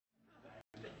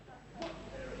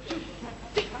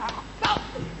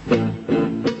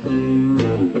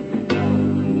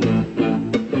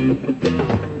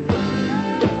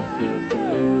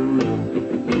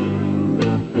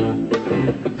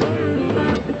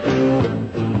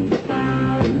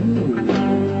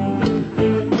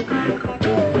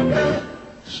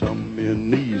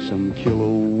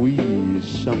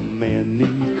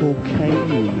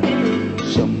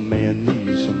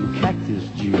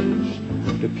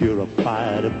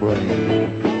purify the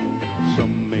brain.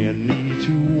 Some men need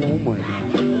to woman,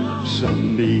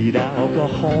 some need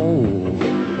alcohol.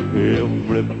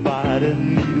 Everybody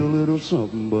need a little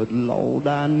something, but Lord,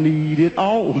 I need it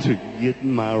all to get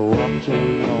my rocks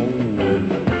on.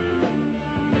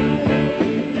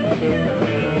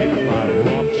 Get my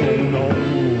rocks on.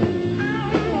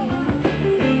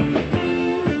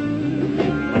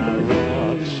 My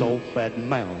rocks off that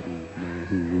mountain,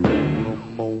 roll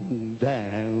 'em on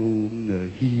down the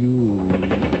hill.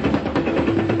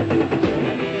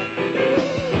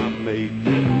 I may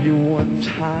do you one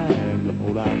time,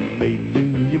 Lord, I may do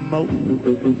you more.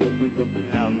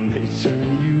 I may turn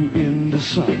you into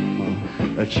something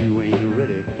that you ain't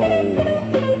ready for.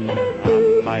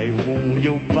 I might want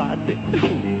your body,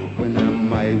 and I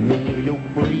might want your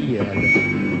bread,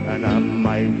 and I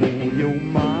might want your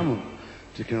mama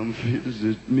to come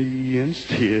visit me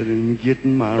instead and get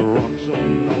my rocks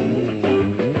on.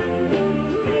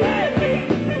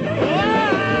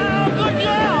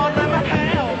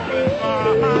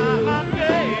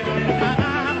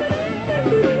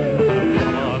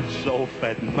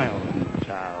 That mountain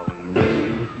child,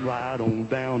 right on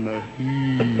down the